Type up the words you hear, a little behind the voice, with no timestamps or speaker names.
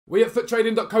We at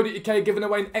FUTTRADING.co.uk giving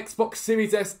away an Xbox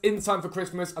Series S in time for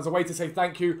Christmas as a way to say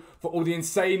thank you for all the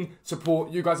insane support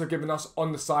you guys have given us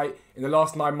on the site in the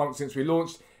last 9 months since we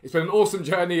launched. It's been an awesome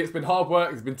journey, it's been hard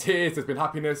work, it's been tears, there's been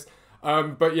happiness.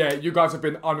 But yeah, you guys have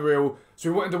been unreal.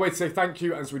 So we wanted a way to say thank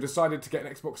you, and so we decided to get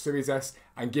an Xbox Series S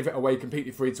and give it away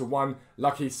completely free to one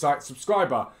lucky site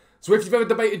subscriber. So if you've ever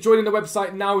debated joining the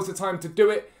website, now is the time to do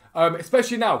it.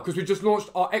 Especially now, because we just launched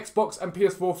our Xbox and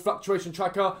PS4 fluctuation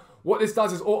tracker. What this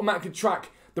does is automatically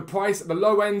track the price at the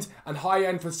low end and high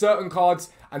end for certain cards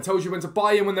and tells you when to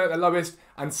buy in when they're at the lowest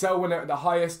and sell when they're at the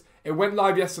highest. It went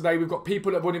live yesterday. We've got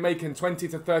people that are already making 20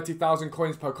 to 30,000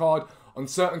 coins per card on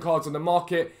certain cards on the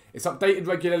market. It's updated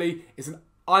regularly. It's an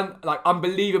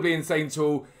unbelievably insane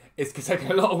tool. It's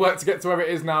taken a lot of work to get to where it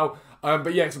is now.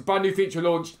 But yeah, it's a brand new feature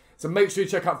launched. So make sure you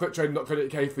check out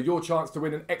FUTTRADING.co.uk for your chance to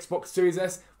win an Xbox Series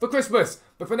S for Christmas.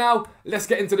 But for now, let's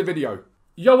get into the video.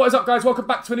 Yo, what is up guys? Welcome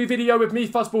back to a new video with me,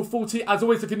 Fuzzball40. As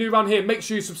always, if you're new around here, make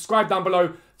sure you subscribe down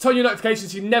below. Turn your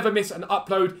notifications so you never miss an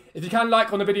upload. If you can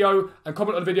like on the video and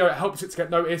comment on the video, it helps it to get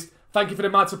noticed. Thank you for the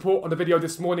mad support on the video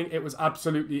this morning. It was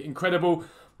absolutely incredible.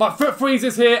 But FUTTRADING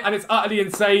is here and it's utterly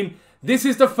insane. This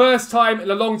is the first time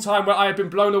in a long time where I have been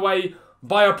blown away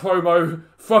by a promo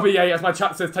from EA. As my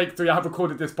chat says, take 3. I have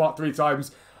recorded this part 3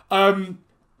 times.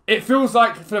 It feels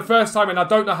like for the first time in I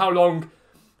don't know how long,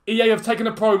 EA have taken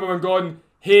a promo and gone,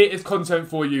 here is content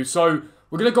for you. So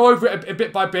we're going to go over it a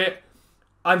bit by bit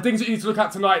and things that you need to look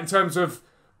at tonight in terms of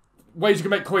ways you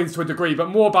can make coins to a degree, but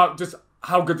more about just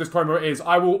how good this promo is.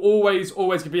 I will always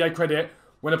give EA credit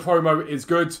when a promo is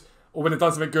good or when it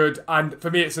does something good, and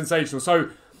for me it's sensational. So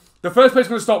the first place we're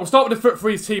going to start, we'll start with the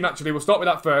FUTTRADING team actually. We'll start with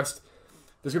that first.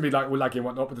 There's going to be like all laggy and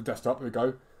whatnot with the desktop. Here we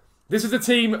go. This is the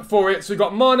team for it. So we've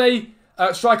got Mane,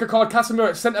 striker card, Casemiro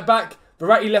at centre-back,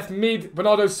 Verratti left mid,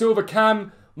 Bernardo Silva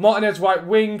cam, Martinez right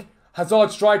wing, Hazard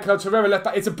striker, Torreira left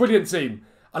back. It's a brilliant team.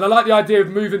 And I like the idea of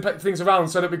moving things around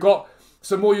so that we've got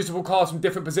some more usable cards from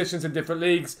different positions in different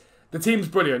leagues. The team's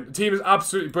brilliant. The team is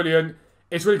absolutely brilliant.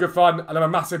 It's really good fun, and I'm a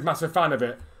massive fan of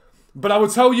it. But I will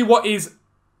tell you what is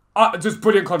just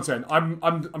brilliant content.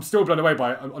 I'm still blown away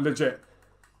by it. I'm legit.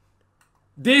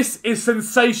 This is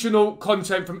sensational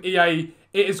content from EA.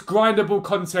 It is grindable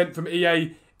content from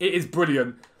EA. It is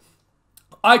brilliant.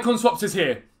 Icon swaps is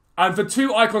here. And for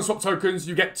 2 icon swap tokens,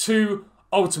 you get 2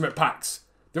 ultimate packs.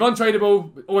 They're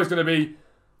untradeable, always going to be.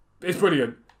 It's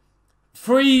brilliant.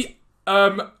 3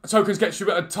 tokens gets you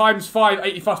at times 5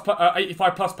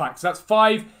 85 plus packs. That's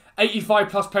 5 85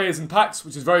 plus players in packs,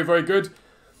 which is very good.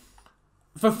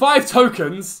 For 5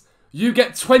 tokens, you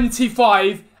get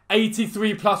 25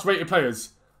 83 plus rated players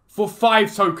for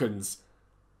 5 tokens,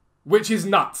 which is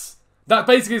nuts. That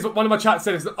basically is what one of my chats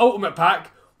said. It's the ultimate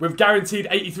pack with guaranteed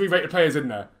 83 rated players in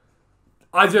there.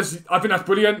 I think that's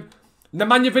brilliant.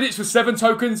 Nemanja Vidic for 7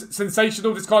 tokens,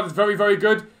 sensational. This card is very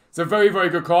good. It's a very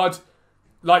good card.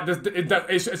 Like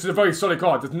it's a very solid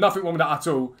card. There's nothing wrong with that at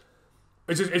all.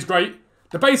 It's great.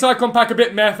 The base icon pack a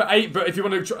bit meh for 8, but if you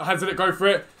want to hazard it, go for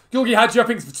it. Georgi Hadji I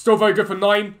think is still very good for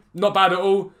 9. Not bad at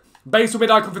all. Base or mid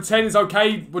icon for 10 is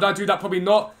okay. Would I do that? Probably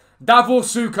not. Davor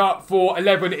Suka for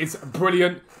 11 is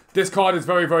brilliant. This card is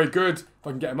very good. If I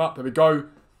can get him up, there we go.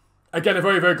 Again, a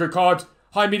very good card.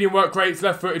 High medium work rates,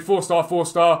 left footed, 4-star,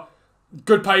 4-star.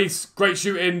 Good pace, great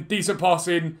shooting, decent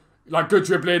passing, like good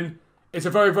dribbling. It's a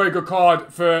very good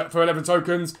card for 11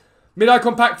 tokens. Mid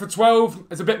icon pack for 12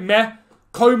 is a bit meh.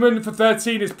 Coman for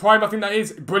 13 is prime, I think that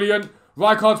is brilliant.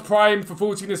 Rijkaard's prime for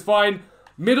 14 is fine.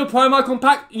 Middle prime icon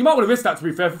pack, you might want to risk that to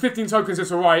be fair. For 15 tokens,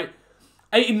 it's alright.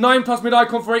 89 plus mid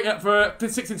icon for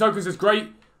 16 tokens is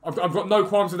great. I've got no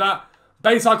qualms with that.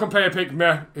 Base icon player pick,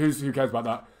 meh. Who cares about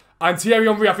that? And Thierry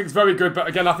Henry I think is very good, but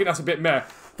again, I think that's a bit meh.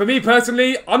 For me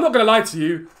personally, I'm not going to lie to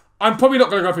you. I'm probably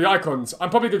not going to go for the icons. I'm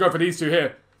probably going to go for these 2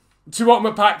 here. 2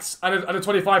 ultimate packs and a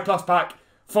 25 plus pack.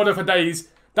 Fodder for days.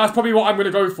 That's probably what I'm going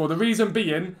to go for. The reason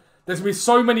being, there's going to be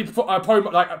so many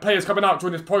players coming out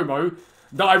during this promo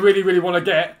that I really want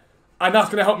to get. And that's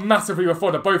going to help massively with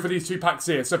fodder, both of these 2 packs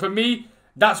here. So for me,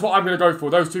 that's what I'm going to go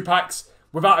for. Those 2 packs,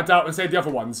 without a doubt, and save the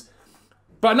other ones.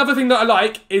 But another thing that I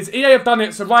like is EA have done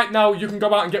it so right now you can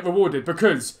go out and get rewarded.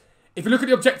 Because if you look at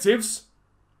the objectives,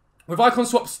 with icon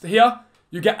swaps here,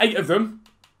 you get 8 of them.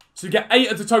 So you get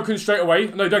 8 of the tokens straight away.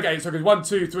 No, you don't get 8 tokens. 1,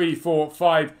 2, 3, 4,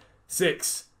 5,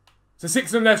 6. So 6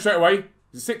 of them there straight away.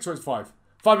 Is it 6 or is it 5?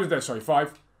 5 of them there, sorry,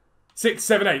 5. 6,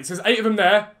 7, 8. So there's 8 of them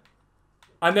there.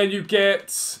 And then you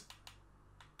get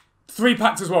 3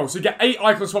 packs as well. So you get 8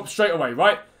 icon swaps straight away,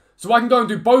 right? So I can go and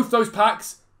do both those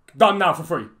packs done now for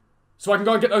free. So I can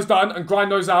go and get those done and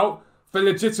grind those out for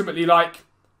legitimately like...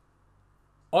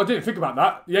 Oh, I didn't think about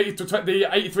that. The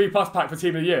 83 plus pack for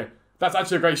Team of the Year. That's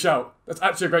actually a great shout. That's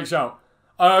actually a great shout.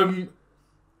 I'm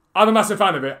a massive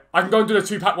fan of it. I can go and do the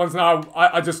 2-pack ones now.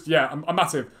 I'm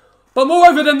massive. But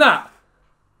moreover than that,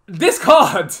 this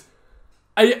card,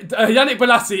 a Yannick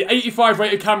Bolasie 85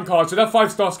 rated cam card, so they're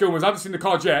 5-star skill ones. I haven't seen the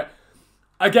card yet.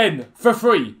 Again, for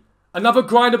free. Another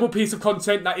grindable piece of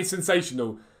content that is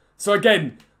sensational. So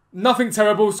again, nothing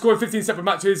terrible. Scoring 15 separate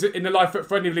matches in the live FUT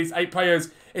friendly release, 8 players.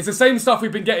 It's the same stuff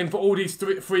we've been getting for all these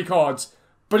free cards,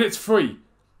 but it's free.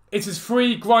 It is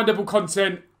free, grindable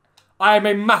content. I am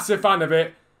a massive fan of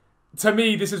it. To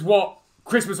me, this is what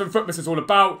Christmas and FUTMAS is all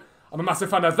about. I'm a massive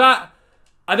fan of that.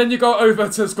 And then you go over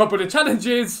to Squad Builder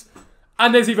Challenges,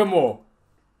 and there's even more.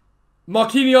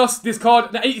 Marquinhos, this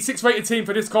card, the 86 rated team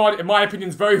for this card, in my opinion,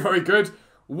 is very, very good.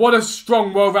 What a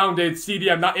strong, well-rounded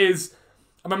CDM that is.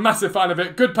 I'm a massive fan of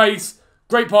it. Good pace,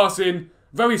 great passing,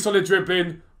 very solid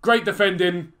dribbling, great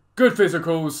defending, good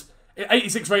physicals.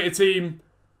 86 rated team.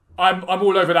 I'm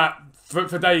all over that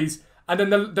for days. And then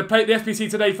the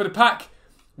SBC today for the pack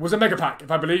was a mega pack,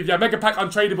 if I believe. Yeah, mega pack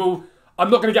untradeable.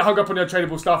 I'm not going to get hung up on the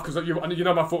untradeable stuff because you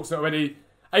know my thoughts already.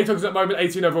 8 tokens at the moment,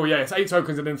 18 overall. Yeah, it's 8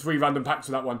 tokens and then 3 random packs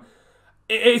for that one.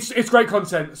 It's great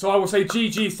content. So I will say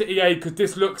GG's to EA because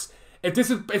this looks... If this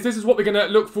is what we're going to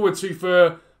look forward to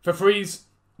for freeze,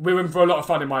 we're in for a lot of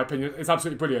fun in my opinion. It's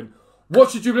absolutely brilliant.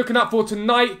 What should you be looking out for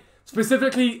tonight?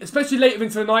 Specifically, especially later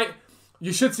into the night,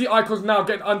 you should see icons now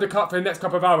getting undercut for the next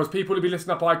couple of hours. People will be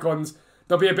listing up icons.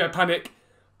 There'll be a bit of panic.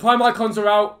 Prime icons are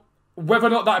out. Whether or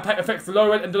not that affects the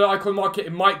lower end of the icon market,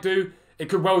 it might do. It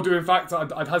could well do, in fact.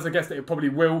 I'd hazard a guess that it probably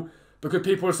will. Because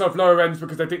people will sell lower ends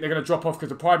because they think they're going to drop off because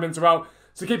the prime ends are out.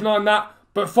 So keep an eye on that.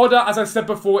 But fodder, as I said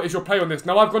before, is your play on this.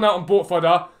 Now, I've gone out and bought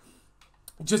fodder.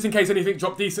 Just in case anything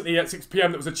dropped decently at 6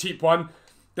 PM that was a cheap one.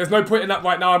 There's no point in that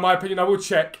right now, in my opinion. I will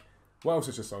check. What else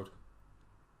has just sold?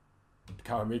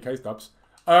 Cow and me, case dubs.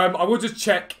 I will just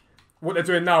check what they're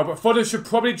doing now. But fodder should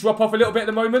probably drop off a little bit at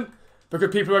the moment.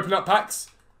 Because people are opening up packs.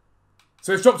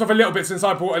 So it's dropped off a little bit since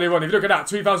I bought earlier on. If you look at that,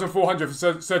 2,400 for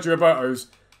Sergio Roberto's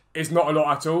is not a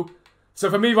lot at all. So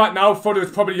for me right now, fodder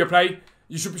is probably your play.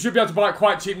 You should be able to buy it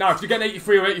quite cheap now. If you get an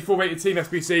 83 or 84 rated team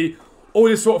SBC, all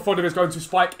this sort of fodder is going to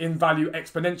spike in value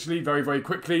exponentially very, very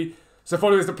quickly. So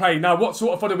fodder is the play. Now, what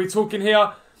sort of fodder are we talking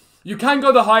here? You can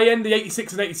go the high end, the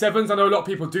 86 and 87s. I know a lot of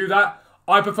people do that.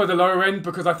 I prefer the lower end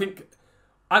because I think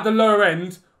at the lower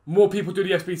end, more people do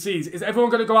the SBCs. Is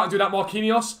everyone going to go out and do that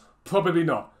Marquinhos? Probably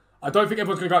not. I don't think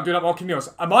everyone's going to go out and do that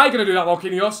Marquinhos. Am I going to do that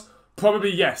Marquinhos?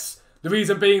 Probably yes. The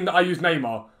reason being that I use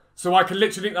Neymar. So I can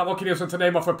literally link that Marquinhos onto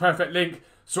Neymar for a perfect link.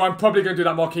 So I'm probably going to do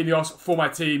that Marquinhos for my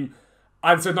team.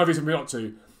 And so no reason for me not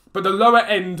to. But the lower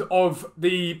end of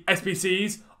the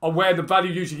SBCs are where the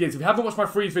value usually is. If you haven't watched my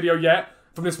freeze video yet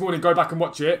from this morning, go back and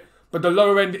watch it. But the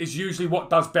lower end is usually what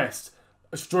does best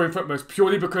during FUTMAS.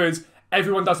 Purely because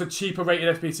everyone does the cheaper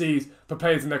rated SBCs for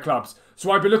players in their clubs.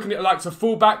 So I'd be looking at the likes of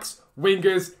fullbacks,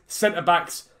 wingers,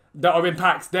 centre-backs that are in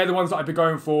packs. They're the ones that I'd be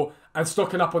going for and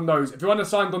stocking up on those. If you're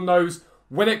unsigned on those,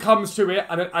 when it comes to it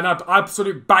and an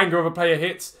absolute banger of a player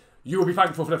hits, you will be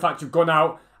thankful for the fact you've gone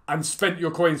out and spent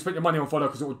your coins, spent your money on fodder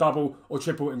because it will double or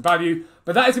triple in value.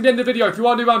 But that is the end of the video. If you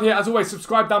are new around here, as always,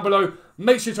 subscribe down below.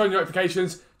 Make sure you turn on your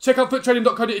notifications. Check out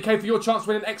FUTTRADING.co.uk for your chance to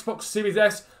win an Xbox Series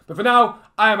S. But for now,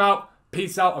 I am out.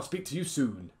 Peace out. I'll speak to you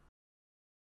soon.